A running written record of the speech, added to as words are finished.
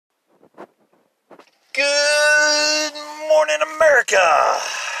morning, America.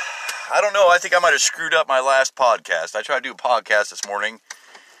 I don't know. I think I might have screwed up my last podcast. I tried to do a podcast this morning,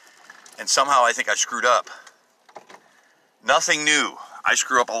 and somehow I think I screwed up. Nothing new. I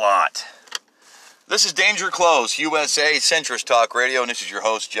screw up a lot. This is Danger Close, USA Centrist Talk Radio, and this is your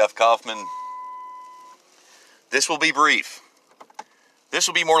host, Jeff Kaufman. This will be brief. This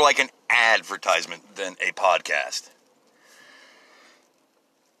will be more like an advertisement than a podcast.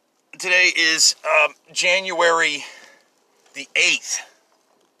 Today is January the 8th.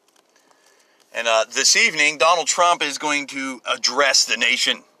 And this evening, Donald Trump is going to address the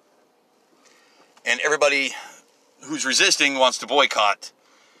nation. And everybody who's resisting wants to boycott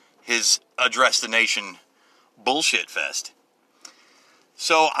his address the nation bullshit fest.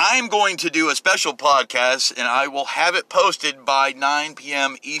 So I'm going to do a special podcast, and I will have it posted by 9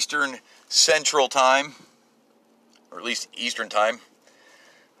 p.m. Eastern Central Time, or at least Eastern Time.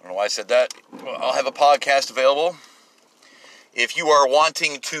 I don't know why I said that. I'll have a podcast available. If you are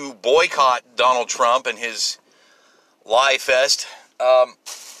wanting to boycott Donald Trump and his lie fest,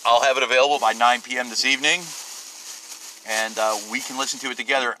 I'll have it available by 9 p.m. this evening, and we can listen to it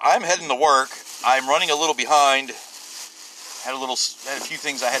together. I'm heading to work. I'm running a little behind. Had a few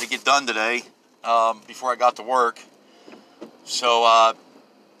things I had to get done today before I got to work. So,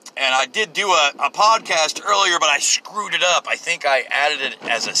 and I did do a podcast earlier, but I screwed it up. I think I added it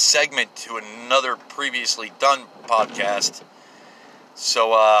as a segment to another previously done podcast. So,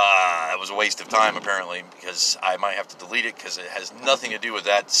 it was a waste of time, apparently, because I might have to delete it because it has nothing to do with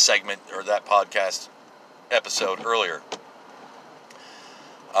that segment or that podcast episode earlier.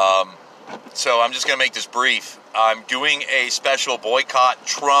 So I'm just going to make this brief. I'm doing a special Boycott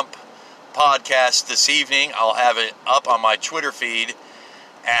Trump podcast this evening. I'll have it up on my Twitter feed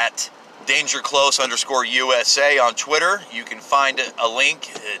at DangerClose_USA on Twitter. You can find a link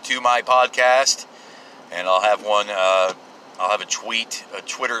to my podcast, and I'll have one. I'll have a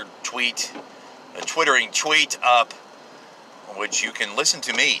twittering tweet up, which you can listen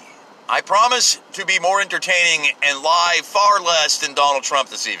to me. I promise to be more entertaining and lie far less than Donald Trump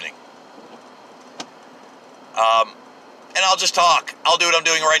this evening. And I'll just talk. I'll do what I'm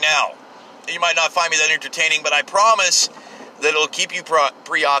doing right now. You might not find me that entertaining, but I promise that it'll keep you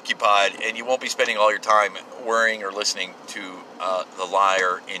preoccupied, and you won't be spending all your time worrying or listening to the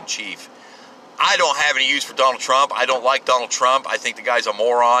liar in chief. I don't have any use for Donald Trump. I don't like Donald Trump. I think the guy's a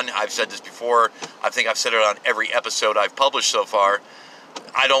moron. I've said this before. I think I've said it on every episode I've published so far.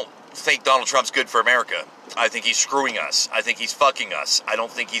 I don't think Donald Trump's good for America. I think he's screwing us. I think he's fucking us. I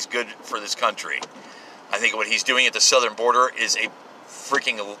don't think he's good for this country. I think what he's doing at the southern border is a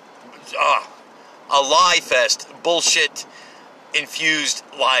freaking a lie fest, bullshit-infused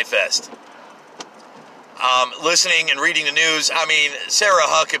lie fest. Listening and reading the news, I mean, Sarah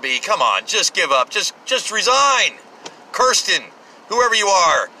Huckabee, come on, just give up. Just resign. Kirsten, whoever you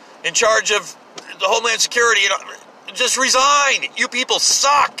are, in charge of the Homeland Security, just resign. You people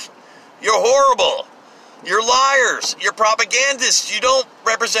suck. You're horrible. You're liars. You're propagandists. You don't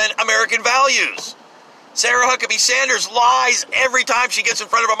represent American values. Sarah Huckabee Sanders lies every time she gets in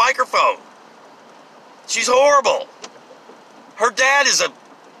front of a microphone. She's horrible. Her dad is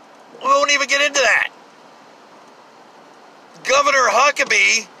we won't even get into that. Governor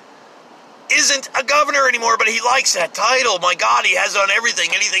Huckabee isn't a governor anymore, but he likes that title. My God, he has on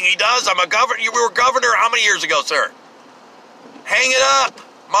everything, anything he does. I'm a governor. You were governor how many years ago, sir? Hang it up,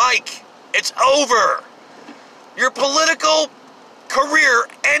 Mike. It's over. Your political career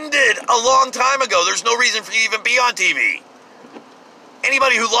ended a long time ago. There's no reason for you to even be on TV.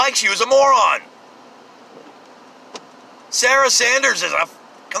 Anybody who likes you is a moron. Sarah Sanders is a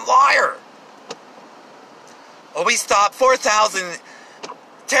fucking liar. Well, we stop 4,000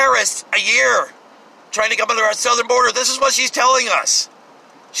 terrorists a year trying to come under our southern border. This is what she's telling us.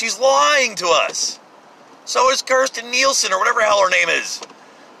 She's lying to us. So is Kirsten Nielsen, or whatever the hell her name is.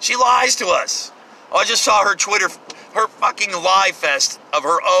 She lies to us. Oh, I just saw her fucking lie fest of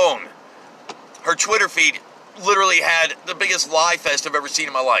her own. Her Twitter feed literally had the biggest lie fest I've ever seen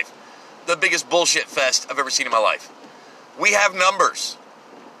in my life. The biggest bullshit fest I've ever seen in my life. We have numbers.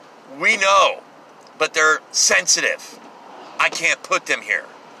 We know. But they're sensitive. I can't put them here.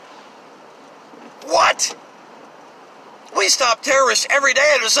 What? We stop terrorists every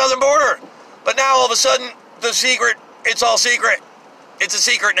day at the southern border. But now all of a sudden, it's all secret. It's a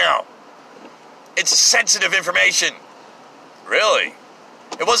secret now. It's sensitive information. Really?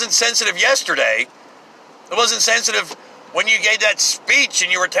 It wasn't sensitive yesterday. It wasn't sensitive when you gave that speech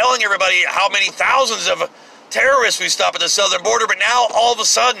and you were telling everybody how many thousands of terrorists we stop at the southern border. But now, all of a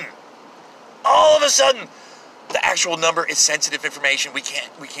sudden, the actual number is sensitive information. We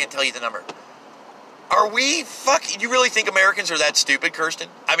can't tell you the number. Are we you really think Americans are that stupid, Kirsten?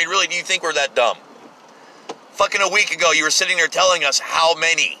 I mean, really, do you think we're that dumb? Fucking a week ago, you were sitting there telling us how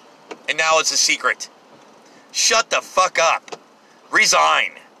many, and now it's a secret. Shut the fuck up.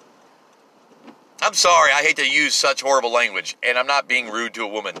 Resign. I'm sorry, I hate to use such horrible language, and I'm not being rude to a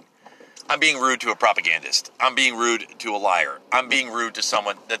woman. I'm being rude to a propagandist. I'm being rude to a liar. I'm being rude to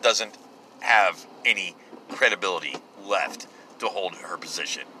someone that doesn't have any credibility left to hold her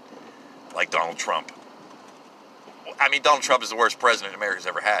position, like Donald Trump. I mean, Donald Trump is the worst president America's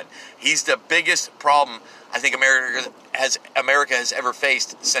ever had. He's the biggest problem I think America has ever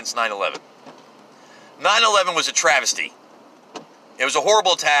faced since 9/11. 9/11 was a travesty. It was a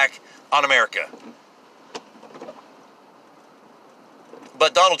horrible attack on America.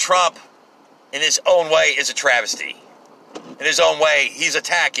 But Donald Trump, in his own way, is a travesty. In his own way, he's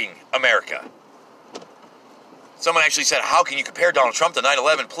attacking America. Someone actually said, how can you compare Donald Trump to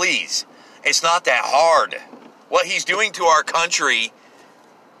 9/11? Please. It's not that hard. What he's doing to our country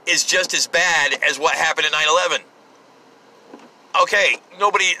is just as bad as what happened at 9/11. Okay,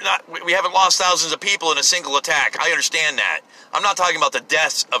 we haven't lost thousands of people in a single attack. I understand that. I'm not talking about the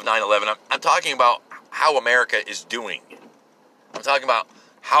deaths of 9/11. I'm talking about how America is doing. I'm talking about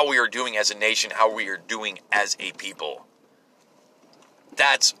how we are doing as a nation, how we are doing as a people.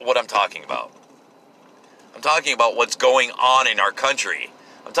 That's what I'm talking about. I'm talking about what's going on in our country.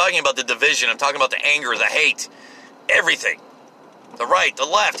 I'm talking about the division. I'm talking about the anger, the hate, everything. The right, the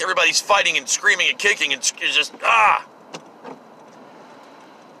left, everybody's fighting and screaming and kicking and it's just,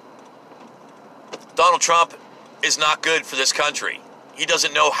 Donald Trump is not good for this country. He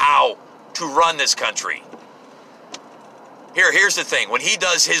doesn't know how to run this country. Here's the thing. When he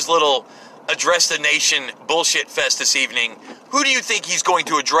does his little address the nation bullshit fest this evening, who do you think he's going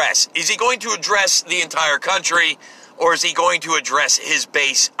to address? Is he going to address the entire country, or is he going to address his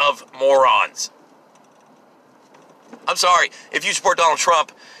base of morons? I'm sorry. If you support Donald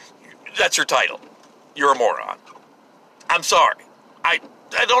Trump, that's your title. You're a moron. I'm sorry. I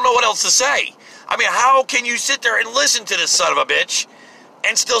don't know what else to say. I mean, how can you sit there and listen to this son of a bitch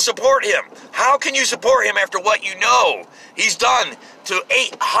and still support him? How can you support him after what you know he's done to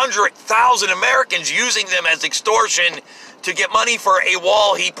 800,000 Americans, using them as extortion to get money for a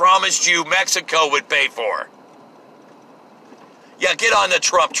wall he promised you Mexico would pay for? Yeah, get on the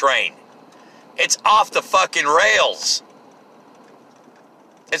Trump train. It's off the fucking rails.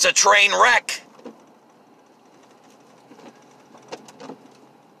 It's a train wreck.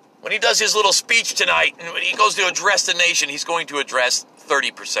 When he does his little speech tonight, and when he goes to address the nation, he's going to address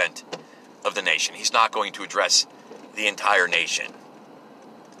 30% of the nation. He's not going to address the entire nation.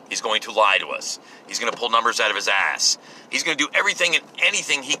 He's going to lie to us. He's going to pull numbers out of his ass. He's going to do everything and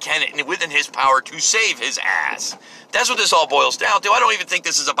anything he can within his power to save his ass. That's what this all boils down to. I don't even think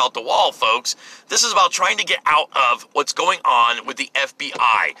this is about the wall, folks. This is about trying to get out of what's going on with the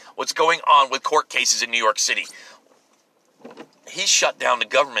FBI, what's going on with court cases in New York City. He shut down the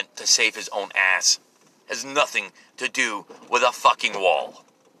government to save his own ass. It has nothing to do with a fucking wall.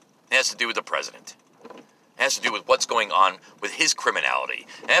 It has to do with the president. It has to do with what's going on with his criminality.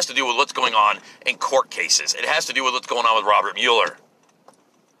 It has to do with what's going on in court cases. It has to do with what's going on with Robert Mueller.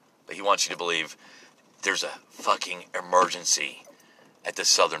 But he wants you to believe there's a fucking emergency at the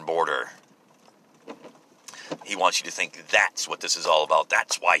southern border. He wants you to think that's what this is all about.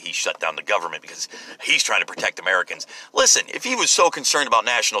 That's why he shut down the government, because he's trying to protect Americans. Listen, if he was so concerned about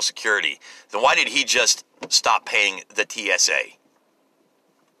national security, then why did he just stop paying the TSA?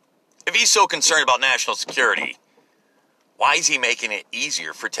 If he's so concerned about national security, why is he making it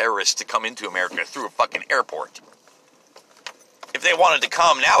easier for terrorists to come into America through a fucking airport? If they wanted to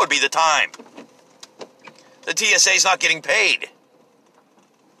come, now would be the time. The TSA's not getting paid.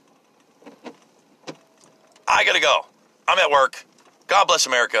 I gotta go. I'm at work. God bless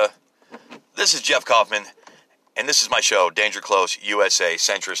America. This is Jeff Kaufman, and this is my show, Danger Close USA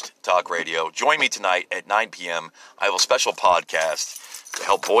Centrist Talk Radio. Join me tonight at 9 p.m. I have a special podcast to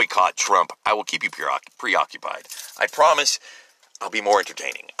help boycott Trump. I will keep you preoccupied. I promise I'll be more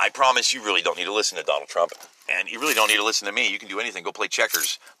entertaining. I promise you really don't need to listen to Donald Trump, and you really don't need to listen to me. You can do anything. Go play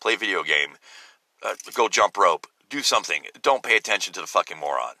checkers, play a video game, go jump rope, do something. Don't pay attention to the fucking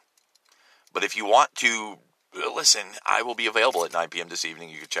moron. But if you want to listen, I will be available at 9 p.m. this evening.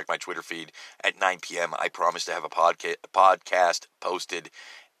 You can check my Twitter feed at 9 p.m. I promise to have a podcast posted,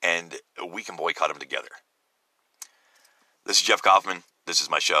 and we can boycott them together. This is Jeff Kaufman. This is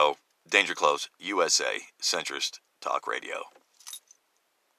my show, Danger Close USA Centrist Talk Radio.